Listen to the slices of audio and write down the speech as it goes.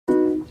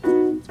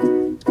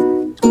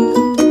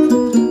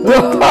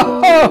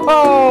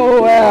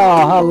Oh,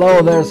 well,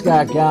 hello there,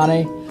 Scott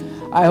County.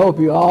 I hope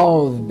you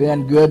all have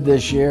been good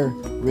this year,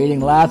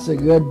 reading lots of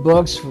good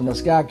books from the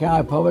Scott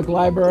County Public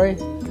Library.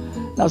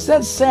 Now,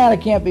 since Santa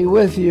can't be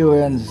with you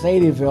in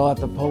Sadieville at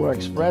the Polar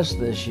Express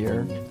this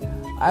year,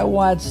 I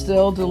want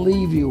still to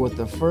leave you with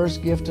the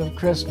first gift of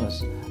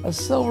Christmas, a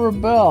silver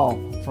bell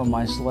from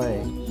my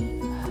sleigh.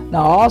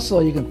 Now,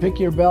 also, you can pick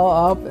your bell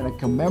up in a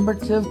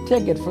commemorative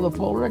ticket for the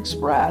Polar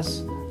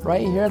Express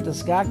right here at the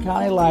Scott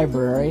County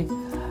Library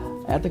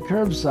at the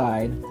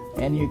curbside,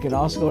 and you can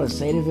also go to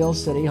Sadieville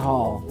City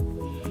Hall.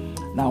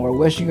 Now, we're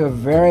wishing you a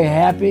very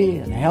happy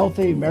and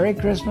healthy Merry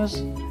Christmas,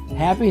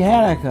 Happy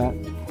Hanukkah,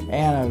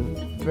 and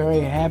a very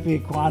happy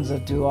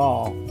Kwanzaa to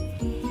all.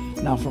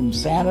 Now, from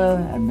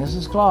Santa and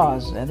Mrs.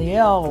 Claus and the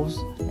elves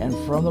and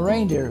from the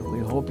reindeer, we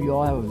hope you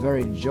all have a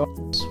very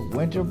joyous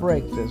winter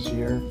break this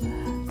year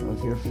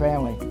with your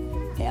family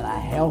and a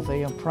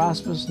healthy and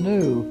prosperous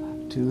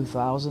new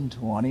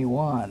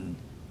 2021.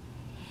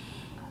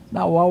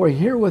 Now, while we're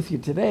here with you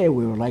today,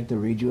 we would like to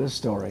read you a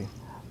story.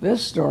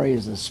 This story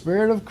is The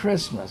Spirit of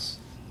Christmas,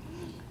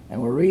 and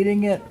we're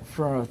reading it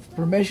for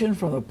permission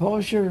from the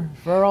publisher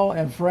Farrell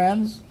and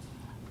Friends,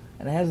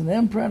 and it has an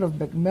imprint of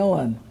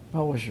Macmillan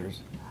Publishers,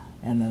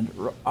 and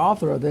the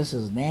author of this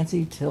is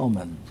Nancy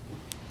Tillman.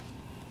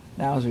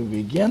 Now, as we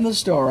begin the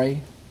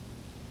story,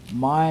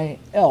 my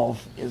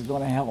elf is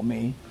going to help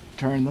me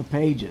turn the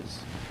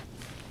pages.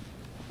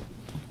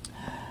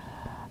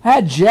 I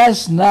had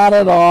just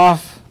nodded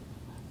off.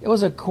 It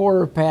was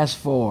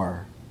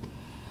 4:15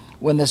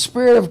 when the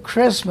Spirit of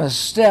Christmas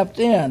stepped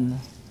in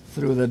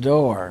through the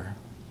door.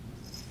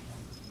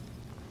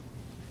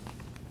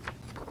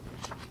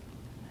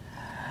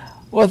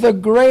 With a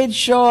great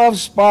show of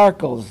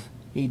sparkles,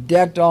 he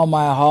decked all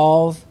my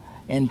halls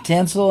in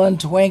tinsel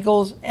and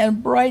twinkles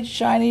and bright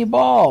shiny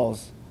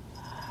balls.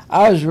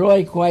 I was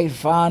really quite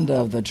fond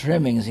of the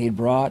trimmings he'd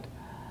brought,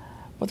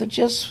 but there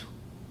just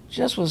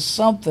was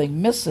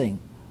something missing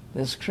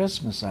this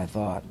Christmas, I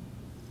thought.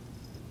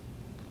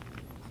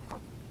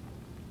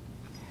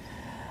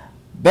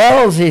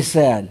 Bells, he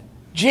said,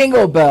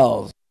 jingle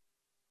bells,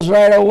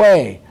 right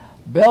away,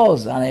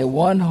 bells on a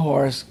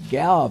one-horse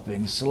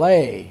galloping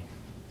sleigh.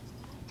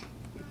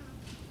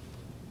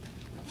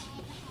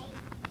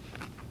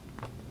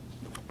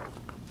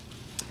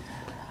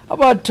 How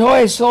about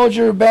toy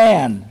soldier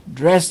band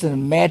dressed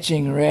in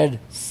matching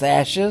red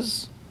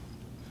sashes?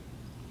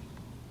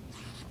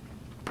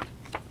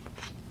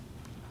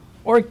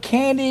 Or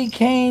candy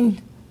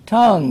cane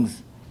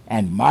tongues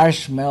and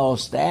marshmallow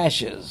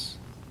stashes?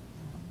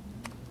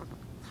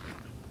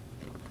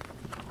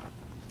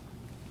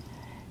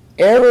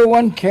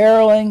 Everyone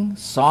caroling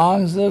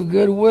songs of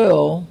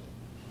goodwill,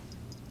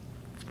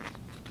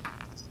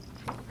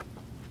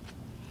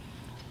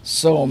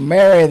 so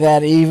merry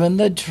that even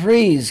the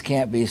trees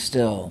can't be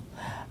still.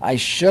 I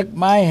shook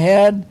my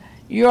head.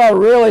 You are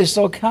really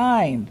so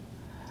kind,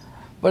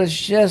 but it's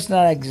just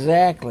not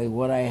exactly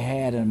what I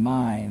had in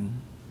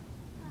mind.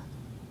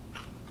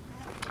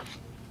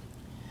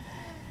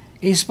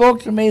 He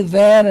spoke to me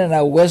then in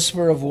a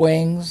whisper of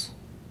wings.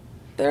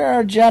 There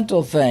are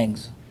gentle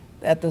things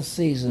that the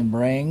season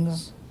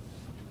brings.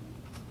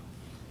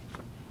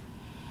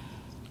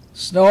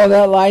 Snow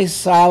that lies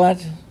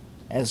silent,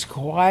 as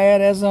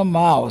quiet as a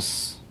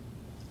mouse.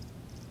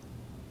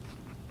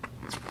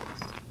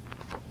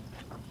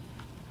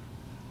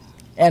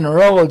 And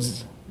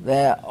roads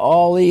that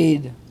all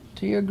lead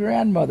to your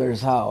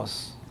grandmother's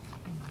house.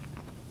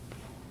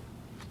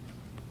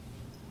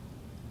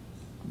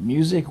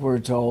 Music, we're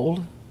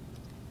told.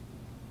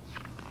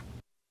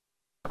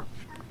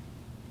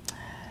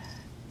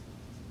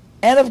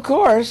 And of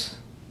course,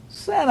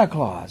 Santa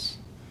Claus.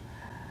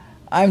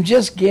 I'm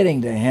just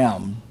getting to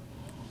him.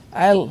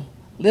 I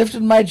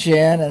lifted my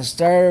chin and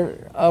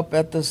stared up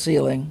at the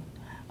ceiling.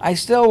 I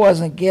still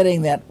wasn't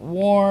getting that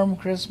warm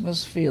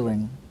Christmas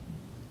feeling.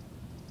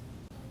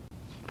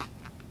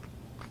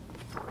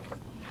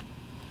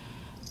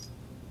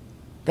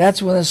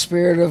 That's when the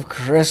Spirit of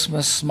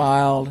Christmas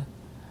smiled.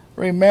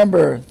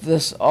 Remember,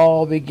 this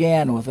all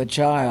began with a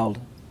child.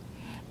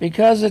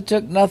 Because it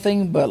took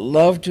nothing but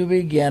love to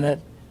begin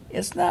it,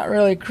 it's not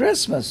really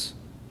Christmas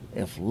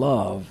if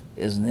love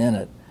isn't in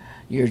it.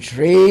 Your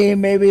tree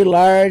may be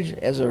large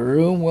as a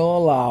room will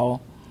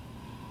allow,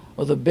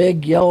 with a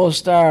big yellow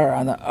star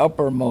on the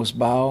uppermost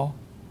bough.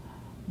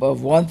 But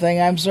of one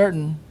thing I'm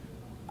certain,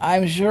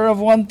 I'm sure of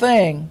one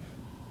thing,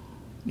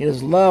 it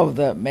is love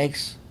that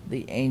makes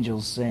the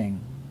angels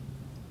sing.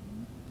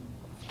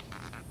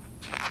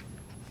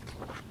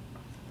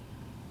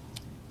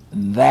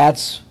 And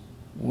that's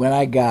when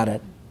I got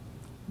it.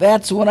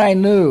 That's when I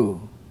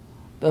knew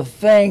the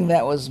thing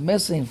that was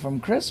missing from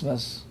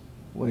Christmas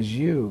was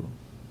you.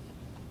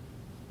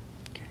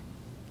 Okay.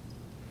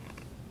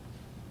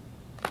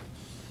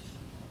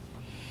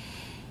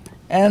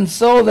 And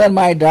so then,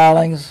 my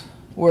darlings,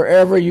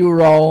 wherever you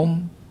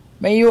roam,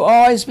 may you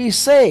always be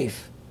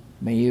safe.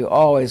 May you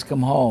always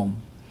come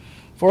home.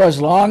 For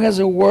as long as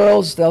the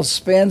world still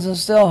spins and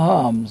still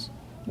hums,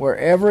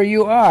 wherever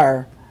you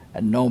are,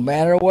 and no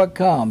matter what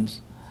comes,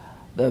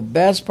 The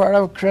best part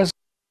of Christmas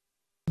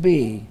will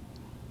be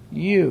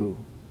you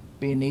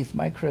beneath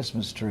my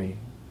Christmas tree.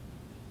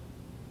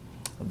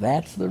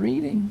 That's the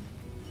reading.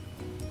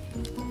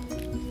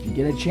 If you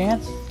get a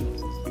chance,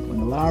 when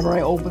the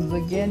library opens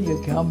again,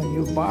 you come and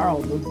you borrow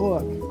the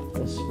book,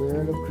 The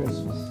Spirit of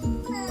Christmas.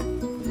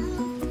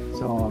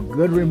 So a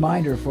good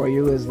reminder for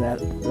you is that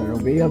there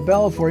will be a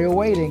bell for you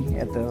waiting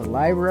at the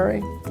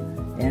library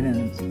and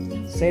in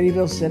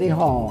Sadieville City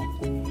Hall.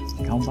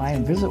 Come by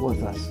and visit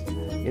with us.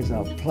 It's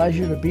a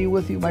pleasure to be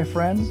with you, my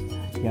friends.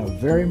 You have a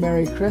very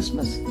Merry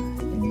Christmas,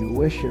 and you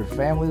wish your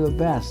family the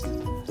best.